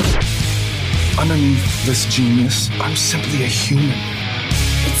 Underneath this genius, I'm simply a human.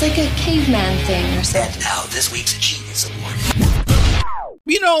 It's like a caveman thing or something. And now this week's Genius Award.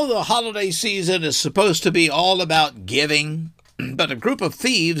 You know, the holiday season is supposed to be all about giving, but a group of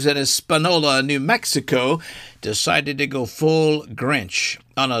thieves in Espanola, New Mexico, decided to go full Grinch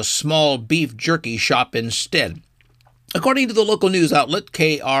on a small beef jerky shop instead. According to the local news outlet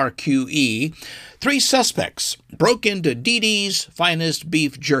KRQE, 3 suspects broke into DD's Finest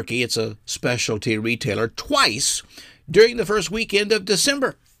Beef Jerky, it's a specialty retailer, twice during the first weekend of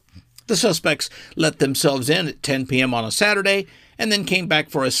December. The suspects let themselves in at 10 p.m. on a Saturday and then came back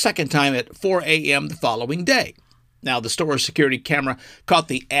for a second time at 4 a.m. the following day. Now, the store's security camera caught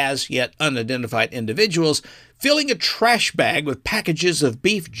the as-yet unidentified individuals filling a trash bag with packages of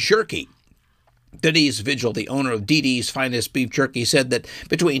beef jerky. Denise Vigil, the owner of DD's Finest Beef Jerky, said that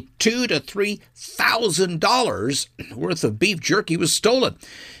between $2,000 to $3,000 worth of beef jerky was stolen.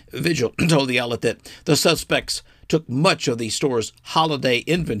 Vigil told the outlet that the suspects took much of the store's holiday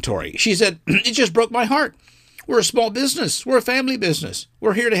inventory. She said, "It just broke my heart. We're a small business. We're a family business.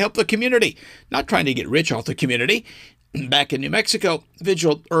 We're here to help the community, not trying to get rich off the community." Back in New Mexico,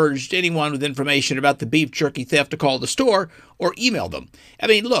 Vigil urged anyone with information about the beef jerky theft to call the store or email them. I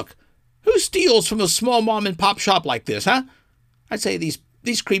mean, look, who steals from a small mom-and-pop shop like this, huh? I'd say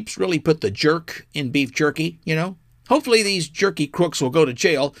these creeps really put the jerk in beef jerky, you know? Hopefully these jerky crooks will go to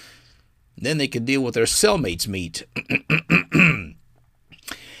jail. Then they can deal with their cellmates' meat.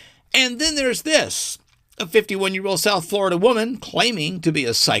 And then there's this. A 51-year-old South Florida woman claiming to be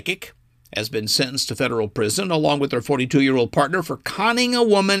a psychic has been sentenced to federal prison along with her 42-year-old partner for conning a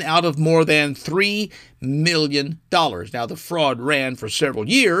woman out of more than $3 million. Now, the fraud ran for several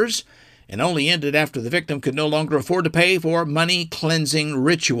years and only ended after the victim could no longer afford to pay for money-cleansing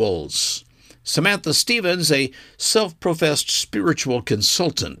rituals. Samantha Stevens, a self-professed spiritual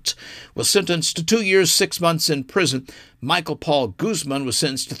consultant, was sentenced to 2 years, 6 months in prison. Michael Paul Guzman was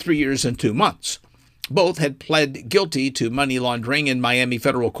sentenced to 3 years and 2 months. Both had pled guilty to money laundering in Miami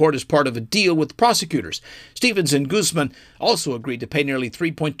federal court as part of a deal with prosecutors. Stevens and Guzman also agreed to pay nearly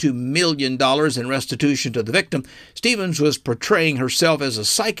 $3.2 million in restitution to the victim. Stevens was portraying herself as a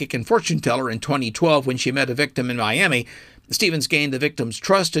psychic and fortune teller in 2012 when she met a victim in Miami. Stevens gained the victim's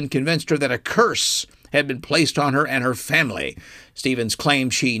trust and convinced her that a curse had been placed on her and her family. Stevens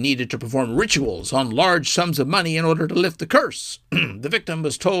claimed she needed to perform rituals on large sums of money in order to lift the curse. The victim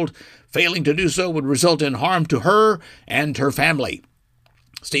was told failing to do so would result in harm to her and her family.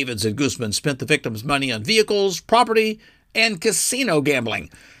 Stevens and Guzman spent the victim's money on vehicles, property, and casino gambling.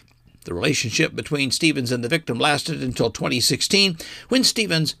 The relationship between Stevens and the victim lasted until 2016, when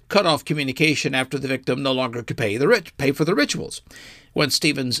Stevens cut off communication after the victim no longer could pay for the rituals. Once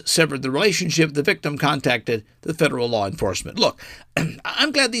Stevens severed the relationship, the victim contacted the federal law enforcement. Look,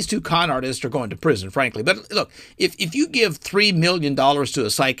 I'm glad these two con artists are going to prison, frankly. But look, if you give $3 million to a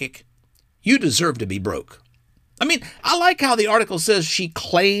psychic, you deserve to be broke. I mean, I like how the article says she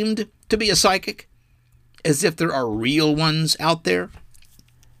claimed to be a psychic, as if there are real ones out there.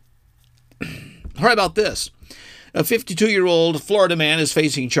 How about this? A 52-year-old Florida man is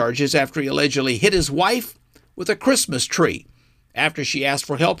facing charges after he allegedly hit his wife with a Christmas tree after she asked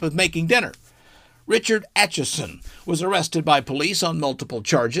for help with making dinner. Richard Atchison was arrested by police on multiple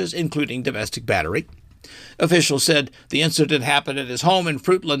charges, including domestic battery. Officials said the incident happened at his home in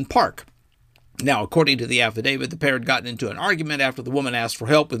Fruitland Park. Now, according to the affidavit, the pair had gotten into an argument after the woman asked for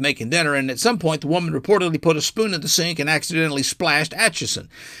help with making dinner, and at some point the woman reportedly put a spoon in the sink and accidentally splashed Atchison.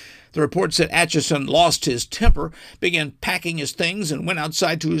 The report said Atchison lost his temper, began packing his things, and went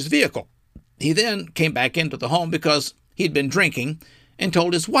outside to his vehicle. He then came back into the home because he'd been drinking and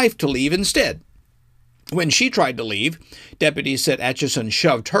told his wife to leave instead. When she tried to leave, deputies said Atchison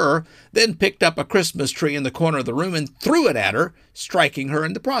shoved her, then picked up a Christmas tree in the corner of the room and threw it at her, striking her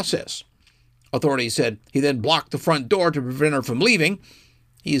in the process. Authorities said he then blocked the front door to prevent her from leaving.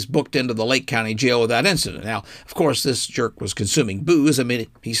 He's booked into the Lake County Jail with that incident. Now, of course, this jerk was consuming booze. I mean,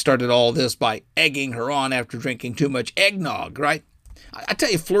 he started all this by egging her on after drinking too much eggnog, right? I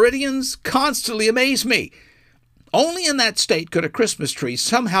tell you, Floridians constantly amaze me. Only in that state could a Christmas tree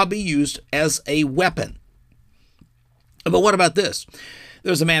somehow be used as a weapon. But what about this?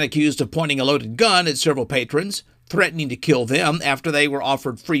 There's a man accused of pointing a loaded gun at several patrons, threatening to kill them after they were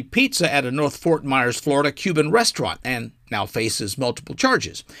offered free pizza at a North Fort Myers, Florida Cuban restaurant, and now faces multiple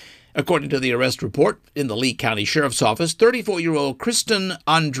charges. According to the arrest report in the Lee County Sheriff's Office, 34-year-old Kristen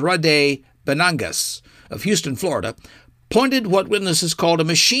Andrade Benangas of Houston, Florida, pointed what witnesses called a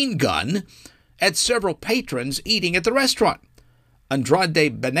machine gun at several patrons eating at the restaurant.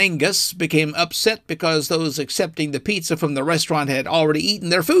 Andrade Benangas became upset because those accepting the pizza from the restaurant had already eaten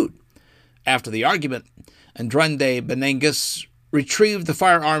their food. After the argument, Andrade Benangas retrieved the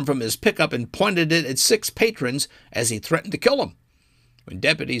firearm from his pickup and pointed it at 6 patrons as he threatened to kill them. When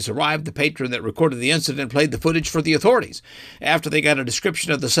deputies arrived, the patron that recorded the incident played the footage for the authorities. After they got a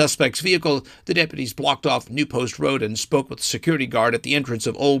description of the suspect's vehicle, the deputies blocked off New Post Road and spoke with the security guard at the entrance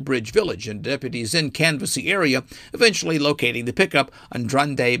of Old Bridge Village, and deputies then canvassed the area, eventually locating the pickup.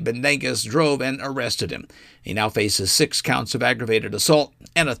 Andrade Benangas drove and arrested him. He now faces 6 counts of aggravated assault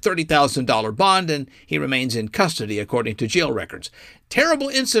and a $30,000 bond, and he remains in custody, according to jail records. Terrible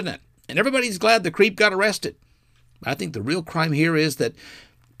incident, and everybody's glad the creep got arrested. I think the real crime here is that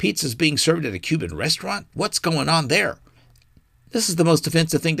pizza's being served at a Cuban restaurant. What's going on there? This is the most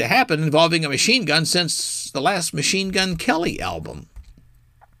offensive thing to happen involving a machine gun since the last Machine Gun Kelly album.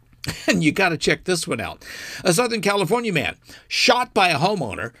 And you got to check this one out. A Southern California man shot by a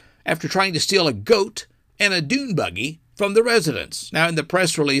homeowner after trying to steal a goat and a dune buggy from the residence. Now, in the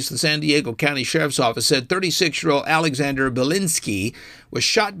press release, the San Diego County Sheriff's Office said 36-year-old Alexander Belinsky was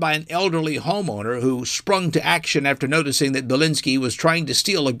shot by an elderly homeowner who sprung to action after noticing that Belinsky was trying to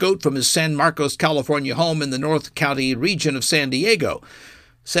steal a goat from his San Marcos, California home in the North County region of San Diego.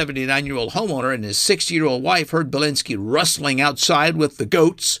 79-year-old homeowner and his 60-year-old wife heard Belinsky rustling outside with the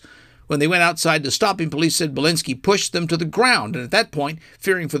goats. When they went outside to stop him, police said Belinsky pushed them to the ground, and at that point,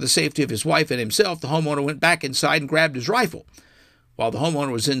 fearing for the safety of his wife and himself, the homeowner went back inside and grabbed his rifle. While the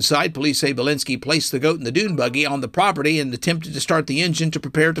homeowner was inside, police say Belinsky placed the goat in the dune buggy on the property and attempted to start the engine to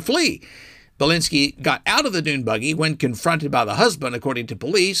prepare to flee. Belinsky got out of the dune buggy when confronted by the husband, according to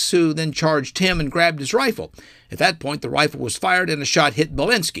police, who then charged him and grabbed his rifle. At that point, the rifle was fired and a shot hit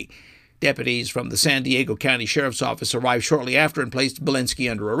Belinsky. Deputies from the San Diego County Sheriff's Office arrived shortly after and placed Belinsky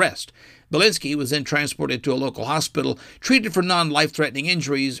under arrest. Belinsky was then transported to a local hospital, treated for non-life-threatening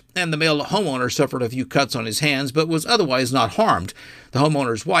injuries, and the male homeowner suffered a few cuts on his hands but was otherwise not harmed. The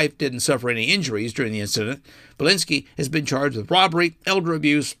homeowner's wife didn't suffer any injuries during the incident. Belinsky has been charged with robbery, elder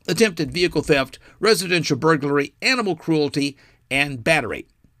abuse, attempted vehicle theft, residential burglary, animal cruelty, and battery.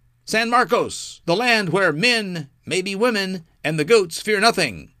 San Marcos, the land where men may be women and the goats fear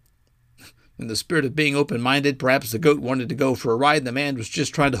nothing. In the spirit of being open-minded, perhaps the goat wanted to go for a ride and the man was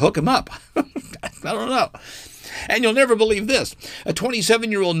just trying to hook him up. I don't know. And you'll never believe this. A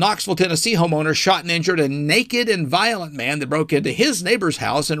 27-year-old Knoxville, Tennessee homeowner shot and injured a naked and violent man that broke into his neighbor's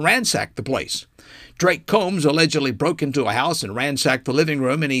house and ransacked the place. Drake Combs allegedly broke into a house and ransacked the living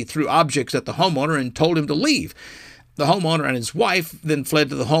room, and he threw objects at the homeowner and told him to leave. The homeowner and his wife then fled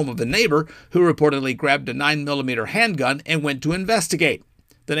to the home of the neighbor, who reportedly grabbed a 9mm handgun and went to investigate.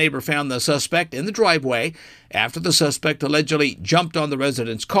 The neighbor found the suspect in the driveway after the suspect allegedly jumped on the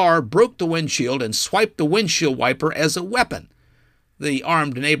resident's car, broke the windshield, and swiped the windshield wiper as a weapon. The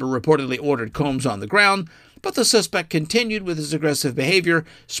armed neighbor reportedly ordered Combs on the ground, but the suspect continued with his aggressive behavior,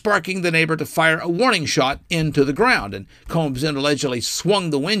 sparking the neighbor to fire a warning shot into the ground, and Combs then allegedly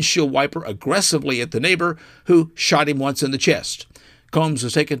swung the windshield wiper aggressively at the neighbor, who shot him once in the chest. Combs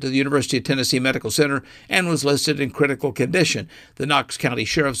was taken to the University of Tennessee Medical Center and was listed in critical condition. The Knox County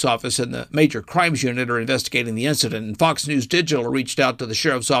Sheriff's Office and the Major Crimes Unit are investigating the incident, and Fox News Digital reached out to the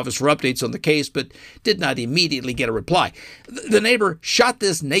Sheriff's Office for updates on the case, but did not immediately get a reply. The neighbor shot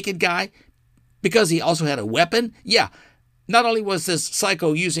this naked guy because he also had a weapon? Yeah, not only was this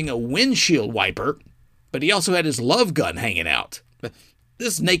psycho using a windshield wiper, but he also had his love gun hanging out.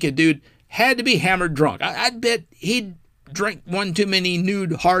 This naked dude had to be hammered drunk. I'd bet he'd drank one too many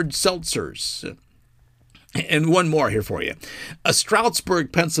nude hard seltzers. And one more here for you. A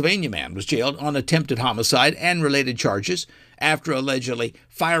Stroudsburg, Pennsylvania man was jailed on attempted homicide and related charges after allegedly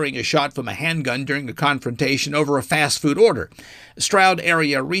firing a shot from a handgun during a confrontation over a fast food order. Stroud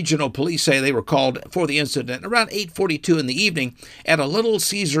Area Regional Police say they were called for the incident around 8:42 in the evening at a Little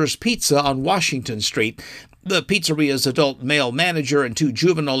Caesars Pizza on Washington Street. The pizzeria's adult male manager and 2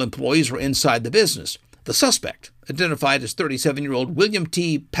 juvenile employees were inside the business. The suspect, identified as 37-year-old William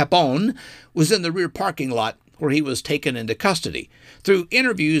T. Pepone, was in the rear parking lot where he was taken into custody. Through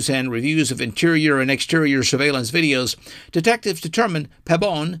interviews and reviews of interior and exterior surveillance videos, detectives determined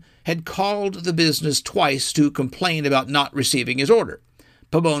Pepone had called the business twice to complain about not receiving his order.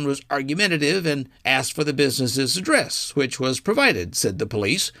 Pepone was argumentative and asked for the business's address, which was provided, said the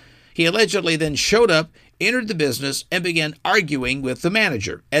police. He allegedly then showed up, entered the business, and began arguing with the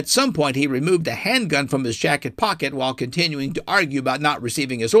manager. At some point, he removed a handgun from his jacket pocket while continuing to argue about not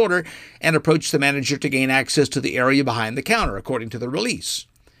receiving his order and approached the manager to gain access to the area behind the counter, according to the release.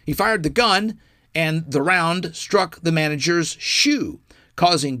 He fired the gun, and the round struck the manager's shoe,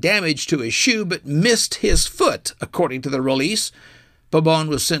 causing damage to his shoe but missed his foot, according to the release. Pabon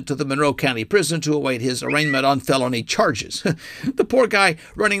was sent to the Monroe County Prison to await his arraignment on felony charges. The poor guy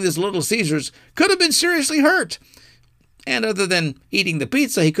running this Little Caesars could have been seriously hurt. And other than eating the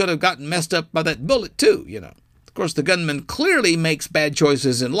pizza, he could have gotten messed up by that bullet too, Of course, the gunman clearly makes bad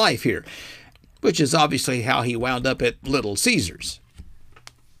choices in life here, which is obviously how he wound up at Little Caesars.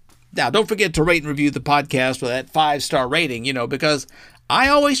 Now, don't forget to rate and review the podcast with that 5-star rating, because I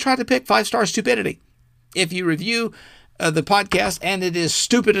always try to pick 5-star stupidity. If you review the podcast and it is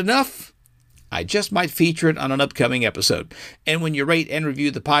stupid enough, I just might feature it on an upcoming episode. And when you rate and review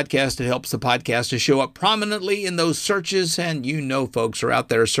the podcast, it helps the podcast to show up prominently in those searches, and folks are out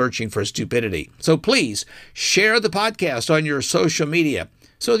there searching for stupidity. So please share the podcast on your social media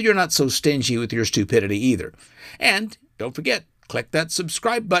so that you're not so stingy with your stupidity either. And don't forget, click that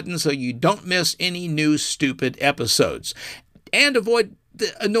subscribe button so you don't miss any new stupid episodes. And avoid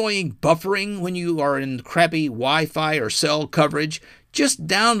the annoying buffering when you are in crappy Wi-Fi or cell coverage, just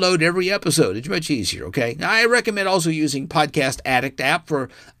download every episode. It's much easier, okay? Now, I recommend also using Podcast Addict app for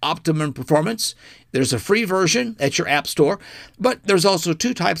optimum performance. There's a free version at your app store, but there's also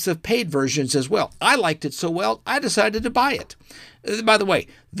 2 types of paid versions as well. I liked it so well, I decided to buy it. By the way,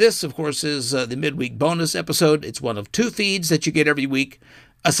 this, of course, is the midweek bonus episode. It's one of 2 feeds that you get every week.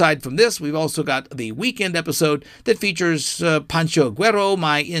 Aside from this, we've also got the weekend episode that features Pancho Guerrero,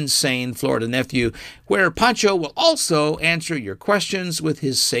 my insane Florida nephew, where Pancho will also answer your questions with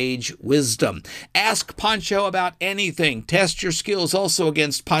his sage wisdom. Ask Pancho about anything. Test your skills also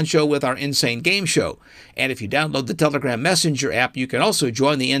against Pancho with our Insane Game Show. And if you download the Telegram Messenger app, you can also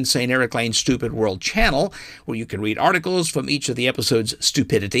join the Insane Eric Lane Stupid World channel, where you can read articles from each of the episode's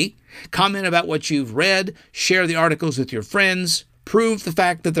stupidity, comment about what you've read, share the articles with your friends, prove the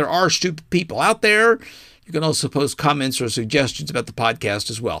fact that there are stupid people out there. You can also post comments or suggestions about the podcast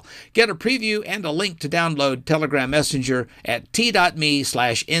as well. Get a preview and a link to download Telegram Messenger at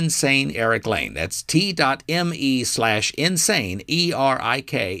t.me/insane Eric Lane. That's t.me/insane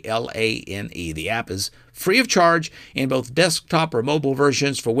ERIKLANE. The app is free of charge in both desktop or mobile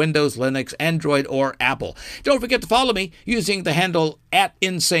versions for Windows, Linux, Android, or Apple. Don't forget to follow me using the handle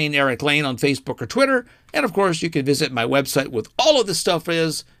 @InsaneEricLane on Facebook or Twitter. And of course, you can visit my website with all of this stuff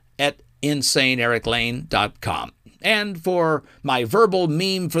is at InsaneEricLane.com. And for my verbal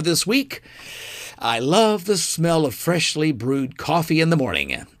meme for this week, I love the smell of freshly brewed coffee in the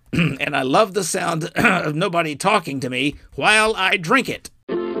morning. And I love the sound of nobody talking to me while I drink it.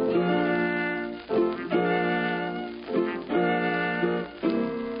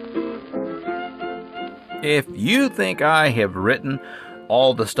 If you think I have written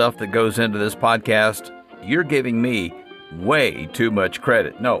all the stuff that goes into this podcast, you're giving me way too much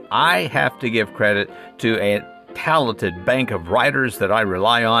credit. No, I have to give credit to a talented bank of writers that I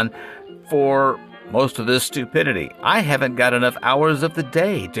rely on for most of this stupidity. I haven't got enough hours of the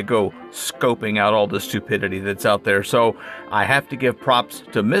day to go scoping out all the stupidity that's out there, so I have to give props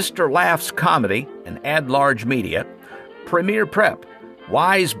to Mr. Laughs Comedy and Ad Large Media, Premier Prep,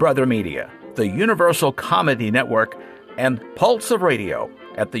 Wise Brother Media, the Universal Comedy Network, and Pulse of Radio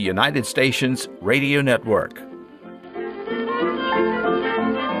at the United Stations Radio Network.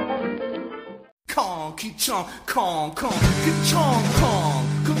 Kong, ki chong, kong, kong, ki chong, kong,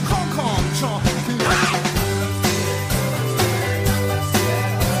 kong, kong, kong, chong.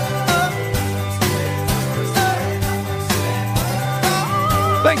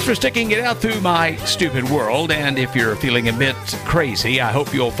 Thanks for sticking it out through my stupid world, and if you're feeling a bit crazy, I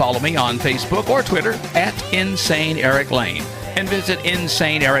hope you'll follow me on Facebook or Twitter at Insane Eric Lane, and visit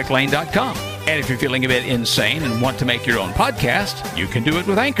InsaneEricLane.com. And if you're feeling a bit insane and want to make your own podcast, you can do it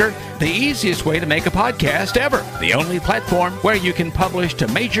with Anchor, the easiest way to make a podcast ever. The only platform where you can publish to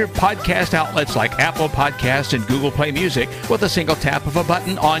major podcast outlets like Apple Podcasts and Google Play Music with a single tap of a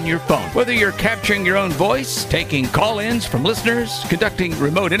button on your phone. Whether you're capturing your own voice, taking call-ins from listeners, conducting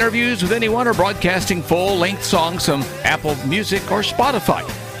remote interviews with anyone, or broadcasting full-length songs from Apple Music or Spotify.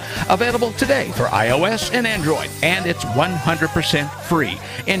 Available today for iOS and Android, and it's 100% free,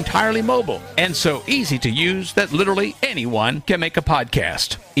 entirely mobile, and so easy to use that literally anyone can make a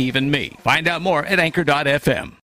podcast, even me. Find out more at Anchor.fm.